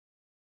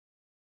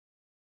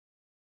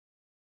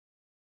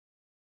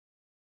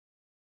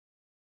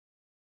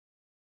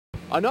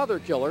Another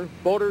killer,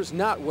 boaters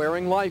not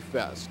wearing life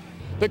vests.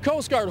 The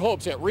Coast Guard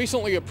hopes that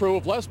recently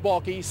approved, less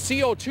bulky,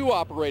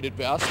 CO2-operated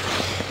vests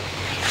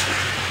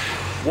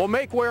will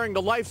make wearing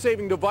the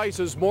life-saving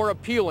devices more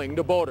appealing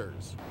to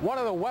boaters. One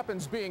of the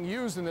weapons being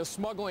used in this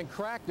smuggling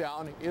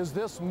crackdown is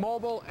this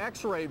mobile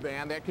X-ray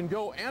van that can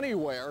go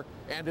anywhere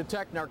and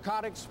detect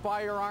narcotics,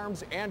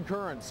 firearms, and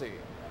currency.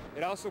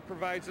 It also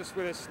provides us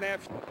with a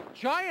snapshot.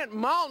 Giant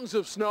mountains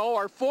of snow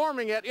are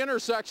forming at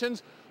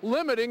intersections,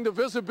 limiting the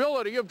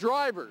visibility of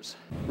drivers.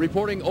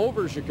 Reporting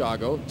over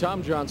Chicago,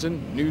 Tom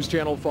Johnson, News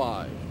Channel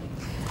 5.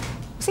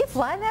 Was he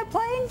flying that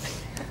plane?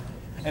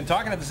 And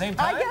talking at the same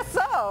time? I guess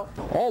so.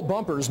 All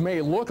bumpers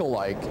may look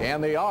alike,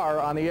 and they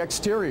are on the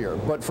exterior.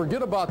 But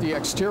forget about the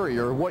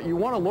exterior. What you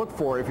want to look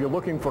for if you're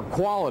looking for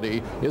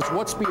quality is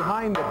what's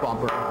behind the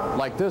bumper,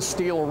 like this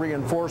steel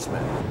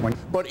reinforcement.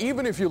 But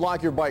even if you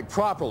lock your bike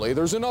properly,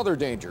 there's another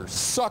danger: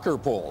 sucker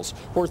pulls,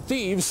 where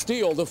thieves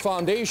steal the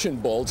foundation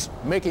bolts,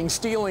 making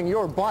stealing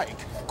your bike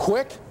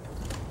quick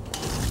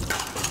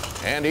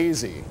and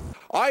easy.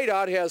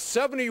 IDOT has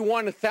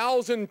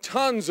 71,000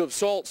 tons of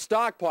salt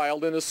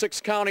stockpiled in the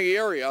 6-county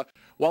area.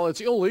 While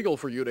it's illegal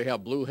for you to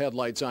have blue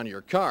headlights on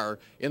your car,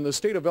 in the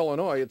state of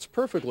Illinois, it's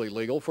perfectly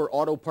legal for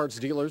auto parts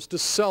dealers to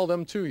sell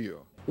them to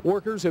you.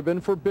 Workers have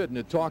been forbidden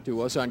to talk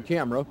to us on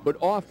camera, but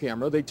off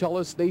camera they tell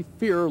us they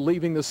fear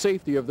leaving the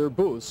safety of their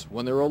booths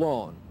when they're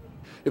alone.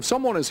 If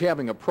someone is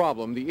having a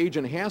problem, the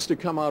agent has to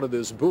come out of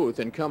this booth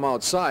and come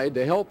outside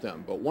to help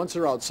them. But once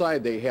they're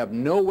outside, they have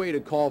no way to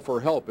call for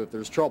help if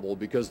there's trouble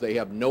because they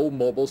have no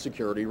mobile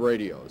security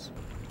radios.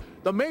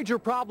 The major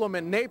problem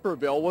in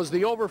Naperville was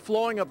the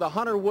overflowing of the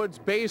Hunter Woods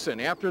Basin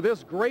after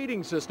this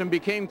grading system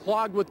became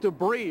clogged with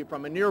debris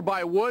from a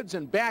nearby woods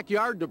and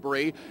backyard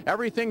debris,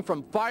 everything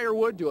from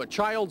firewood to a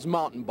child's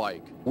mountain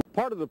bike.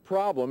 Part of the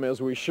problem,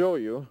 as we show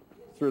you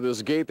through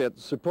this gate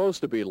that's supposed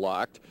to be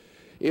locked,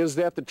 is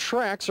that the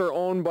tracks are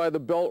owned by the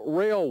Belt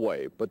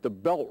Railway, but the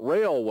Belt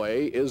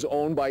Railway is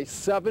owned by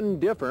 7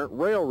 different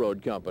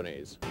railroad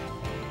companies.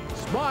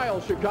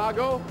 Smile,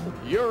 Chicago,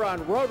 you're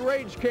on Road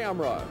Rage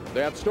Camera.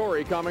 That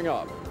story coming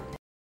up.